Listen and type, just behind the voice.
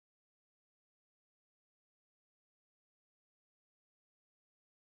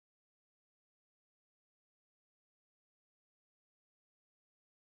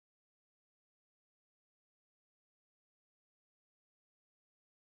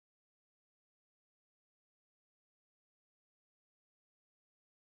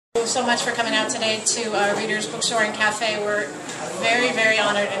So much for coming out today to Reader's Bookstore and Cafe. We're very, very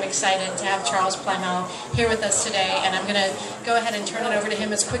honored and excited to have Charles Plymell here with us today, and I'm going to go ahead and turn it over to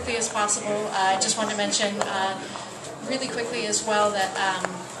him as quickly as possible. I just wanted to mention really quickly as well that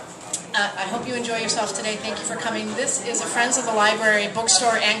I hope you enjoy yourself today. Thank you for coming. This is a Friends of the Library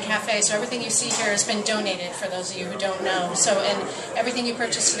bookstore and cafe, so everything you see here has been donated, for those of you who don't know. So, and everything you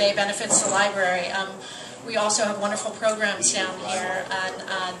purchase today benefits the library. We also have wonderful programs down here,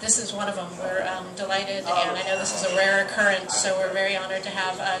 and this is one of them. We're delighted, and I know this is a rare occurrence, so we're very honored to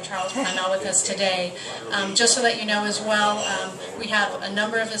have Charles Plymell with us today. Just to let you know as well, we have a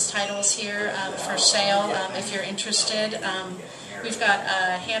number of his titles here for sale if you're interested. We've got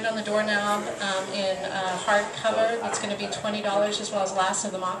a Hand on the Doorknob in hardcover that's going to be $20, as well as Last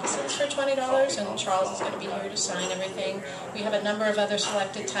of the Moccasins for $20, and Charles is going to be here to sign everything. We have a number of other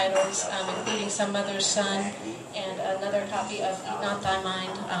selected titles, including Some Mother's Son, and another copy of Eat Not Thy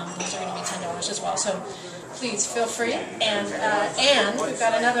Mind. Those are going to be $10 as well. So please feel free. And we've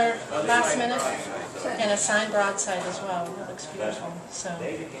got another last minute and a signed broadside as well. That looks beautiful. So.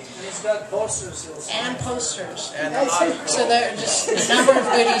 It's got posters. And posters. So there are just a number of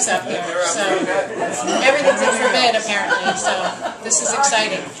goodies up here. So everything's in forbid apparently. So this is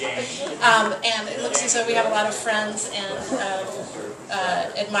exciting. And it looks as though we have a lot of friends and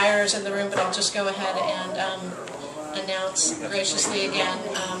admirers in the room, but I'll just go ahead and announce graciously again.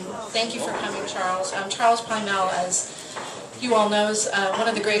 Thank you for coming, Charles. Charles Plymell, as you all knows, one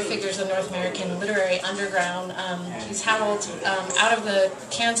of the great figures of the North American literary underground. He's howled out of the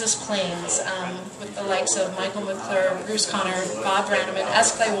Kansas plains with the likes of Michael McClure, Bruce Conner, Bob Brannaman,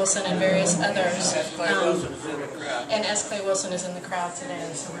 S. Clay Wilson, and various others. And S. Clay Wilson is in the crowd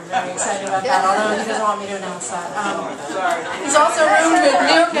today, so we're very excited about that, although he doesn't want me to announce that. He's also roomed with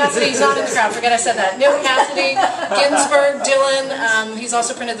Neil Cassidy. He's not in the crowd, forget I said that. Neil Cassidy, Ginsberg, Dylan. He's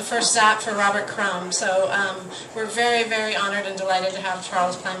also printed the first Zap for Robert Crumb. So we're very, very honored and delighted to have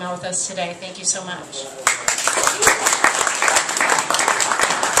Charles Plymell with us today. Thank you so much.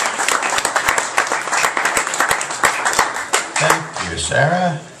 Thank you,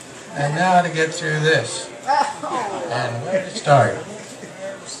 Sarah. And now to get through this. And where to start?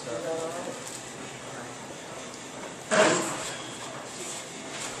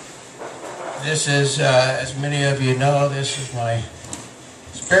 This is, as many of you know, this is my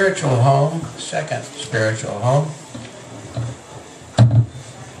spiritual home, second spiritual home.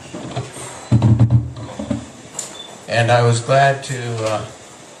 And I was glad to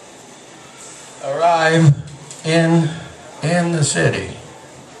arrive in the city.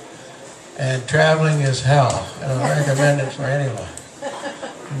 And traveling is hell. I don't recommend it for anyone.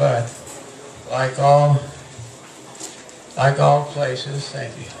 But like all places,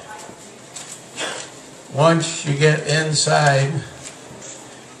 thank you. Once you get inside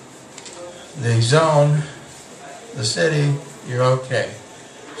the zone, the city, you're okay.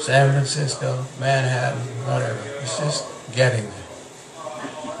 San Francisco, Manhattan, whatever. It's just getting there.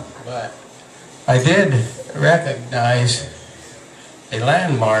 But I did recognize a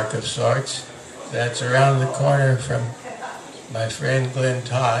landmark of sorts that's around the corner from my friend Glenn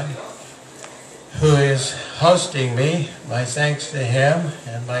Todd, who is hosting me. My thanks to him,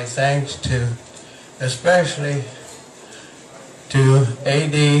 and my thanks to especially to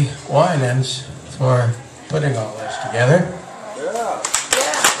A.D. Winans for putting all this together.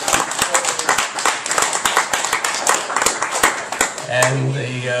 And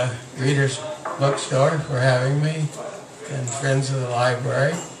the Reader's Bookstore for having me, and Friends of the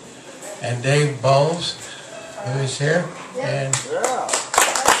Library, and Dave Bowles, who is here, and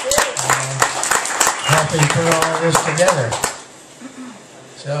helping put all of this together.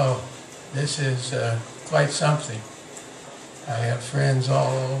 So this is quite something. I have friends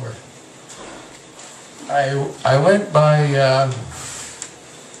all over. I went by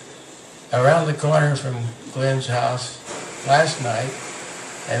around the corner from Glenn's house last night,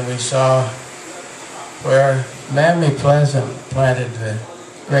 and we saw where Mammy Pleasant planted the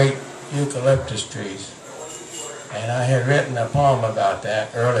great eucalyptus trees. And I had written a poem about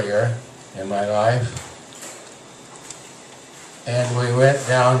that earlier in my life. And we went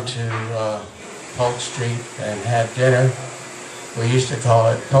down to Polk Street and had dinner. We used to call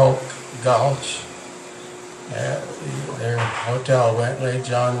it Polk Gulch. Their Hotel Wentley,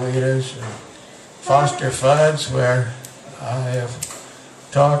 John Wheeler's, and Foster Fudd's, where I have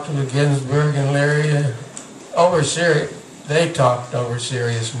talked with Ginsberg and Leary over serious. They talked over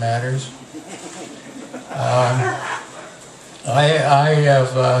serious matters. I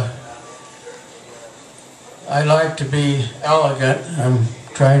like to be elegant. I'm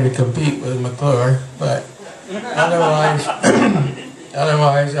trying to compete with McClure, but otherwise,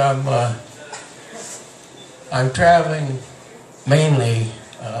 Otherwise, I'm traveling mainly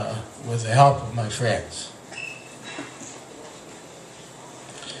with the help of my friends.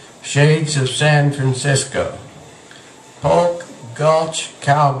 Shades of San Francisco. Polk Gulch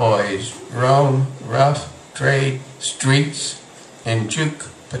cowboys roam rough trade streets in juke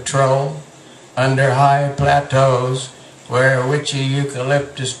patrol under high plateaus where witchy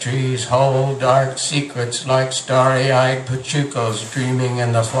eucalyptus trees hold dark secrets like starry-eyed pachucos dreaming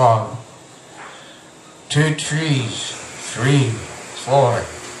in the fog. 2 trees, 3, 4,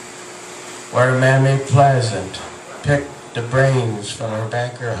 where Mammy Pleasant picked the brains from her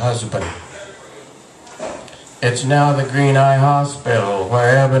banker husband. It's now the Green Eye Hospital,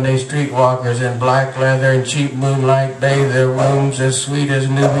 where ebony streetwalkers in black leather and cheap moonlight bathe their wombs as sweet as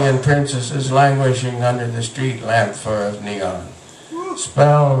Nubian princesses languishing under the street lamp fur of neon.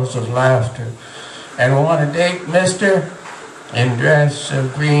 Spells of laughter. And want a date, mister? In dress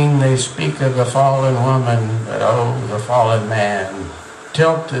of green they speak of the fallen woman, but oh, the fallen man.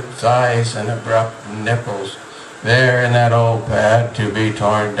 Tilted thighs and abrupt nipples, there in that old pad to be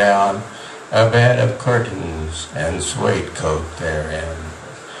torn down. A bed of curtains and suede coat therein.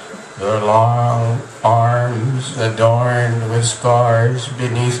 The long arms adorned with scars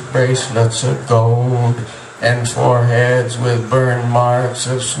beneath bracelets of gold, and foreheads with burn marks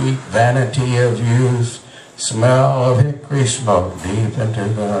of sweet vanity of youth. Smell of hickory smoke deep into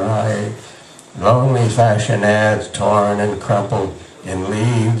the night. Lonely fashion ads torn and crumpled in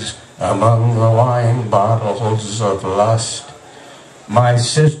leaves among the wine bottles of lust. My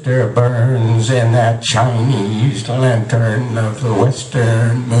sister burns in that Chinese lantern of the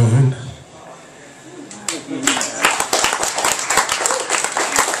western moon.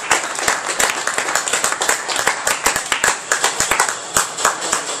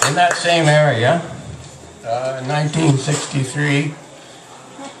 In that same area, 1963,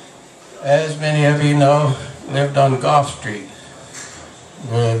 as many of you know, lived on Gough Street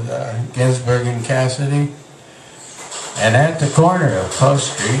with Ginsberg and Cassidy. And at the corner of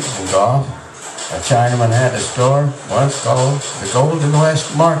Post Street and Gough, a Chinaman had a store once called the Golden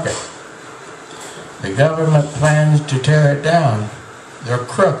West Market. The government plans to tear it down. They're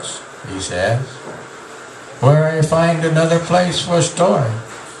crooks, he says. Where I find another place for a store?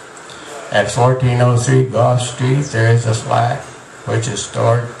 At 1403 Gough Street, there is a flat which is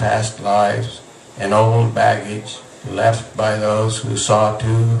stored past lives and old baggage left by those who saw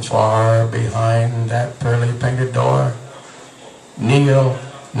too far behind that pearly painted door. Neil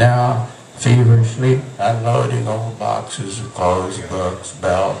now feverishly unloading old boxes of clothes, books,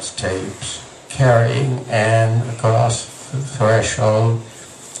 belts, tapes, carrying Anne across the threshold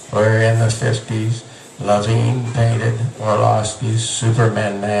where in the 50s Lavine painted Orlowski's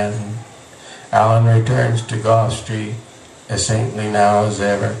Superman Man. Alan returns to Gough Street as saintly now as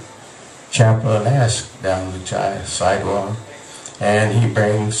ever, chaplain-esque down the sidewalk, and he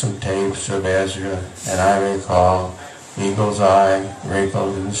brings some tapes of Ezra, and I recall Eagle's Eye,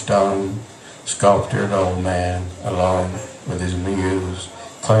 wrinkled in stone, sculptured old man, alone with his muse,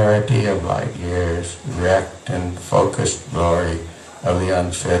 clarity of light years, wrecked and focused glory of the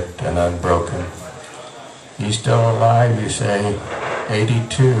unfit and unbroken. He's still alive, you say,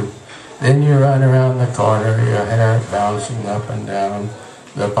 82. Then you run around the corner, your hair bouncing up and down,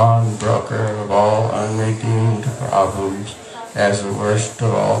 the pawnbroker of all unredeemed problems, as the worst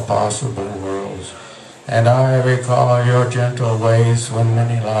of all possible worlds. And I recall your gentle ways when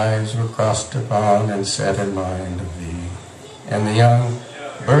many lives were crossed upon and set in mind of thee. And the young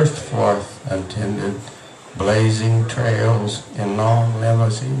burst forth untended, blazing trails in long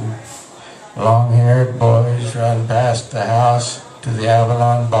limousine. Long-haired boys run past the house to the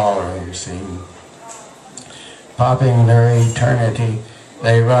Avalon ballroom scene. Popping their eternity,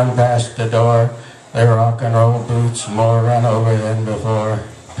 they run past the door, their rock and roll boots more run over than before.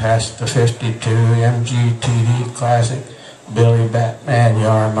 Past the 52 MGTD Classic Billy Batman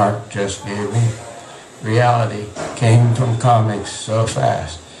Yarmark just gave me. Reality came from comics so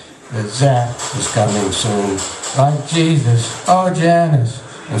fast that Zach was coming soon. Like Jesus, oh Janice,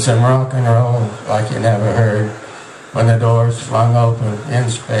 and some rock and roll like you never heard. When the doors flung open in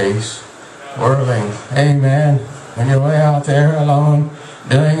space, whirling, hey man, when you're way out there alone,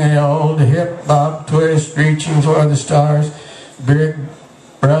 doing the old hip-hop twist, reaching for the stars, big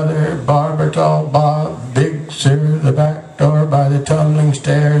brother Barbertol Bob, Big Sir, the back door by the tumbling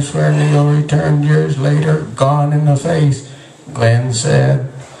stairs where Neil returned years later, gone in the face, Glenn said,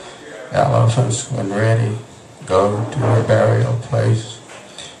 elephants, when ready, go to her burial place,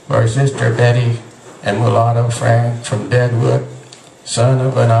 where Sister Betty and mulatto Frank from Deadwood, son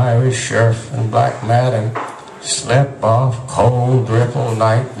of an Irish sheriff and black madam, Slip off cold ripple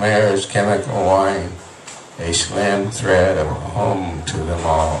nightmares, chemical wine, a slim thread of home to them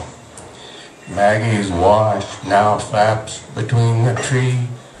all. Maggie's wash now flaps between the tree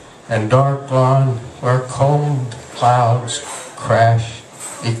and dark lawn where cold clouds crash,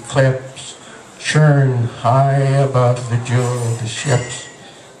 eclipse, churn high above the jeweled ships,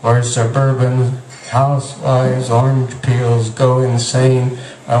 where suburban housewives' orange peels go insane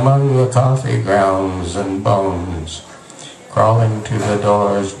among the coffee grounds and bones. Crawling to the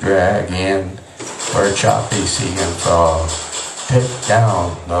doors, drag in, where choppy sea and fog take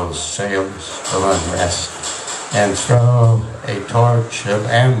down those sails of unrest and throw a torch of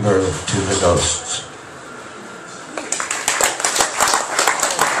amber to the ghosts.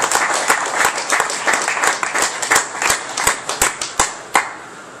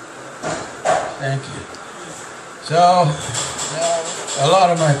 Thank you. So, a lot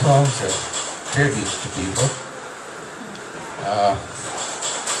of my poems are tributes to people.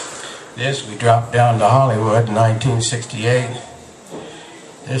 This, we dropped down to Hollywood in 1968.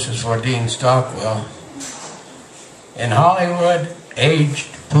 This is for Dean Stockwell. In Hollywood,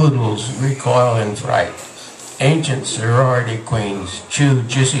 aged poodles recoil in fright. Ancient sorority queens chew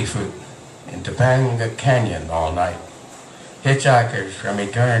juicy fruit in Topanga Canyon all night. Hitchhikers from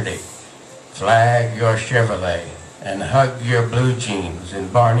eternity flag your Chevrolet and hug your blue jeans in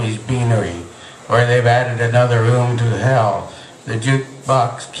Barney's Beanery, where they've added another room to hell. The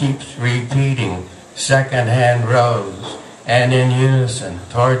jukebox keeps repeating second-hand rose, and in unison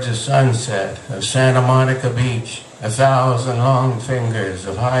towards the sunset of Santa Monica Beach, 1,000 long fingers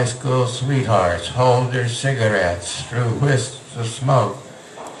of high school sweethearts hold their cigarettes through wisps of smoke.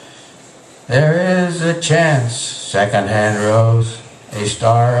 There is a chance, second-hand rose, a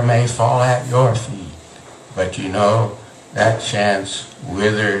star may fall at your feet, but you know that chance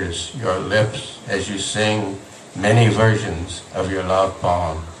withers your lips as you sing many versions of your love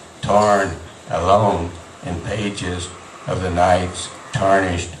poem, torn alone in pages of the night's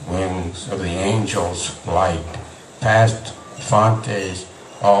tarnished wings of the angel's flight, past Fontes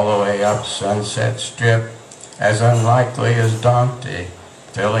all the way up Sunset Strip, as unlikely as Dante,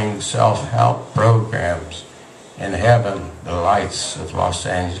 filling self-help programs. In heaven, the lights of Los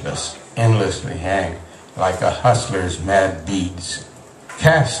Angeles endlessly hang like a hustler's mad beads.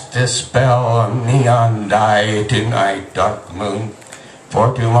 Cast this spell on neon dye tonight, dark moon,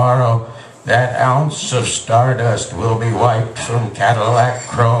 for tomorrow that ounce of stardust will be wiped from Cadillac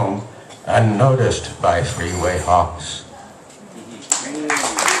chrome, unnoticed by freeway hawks.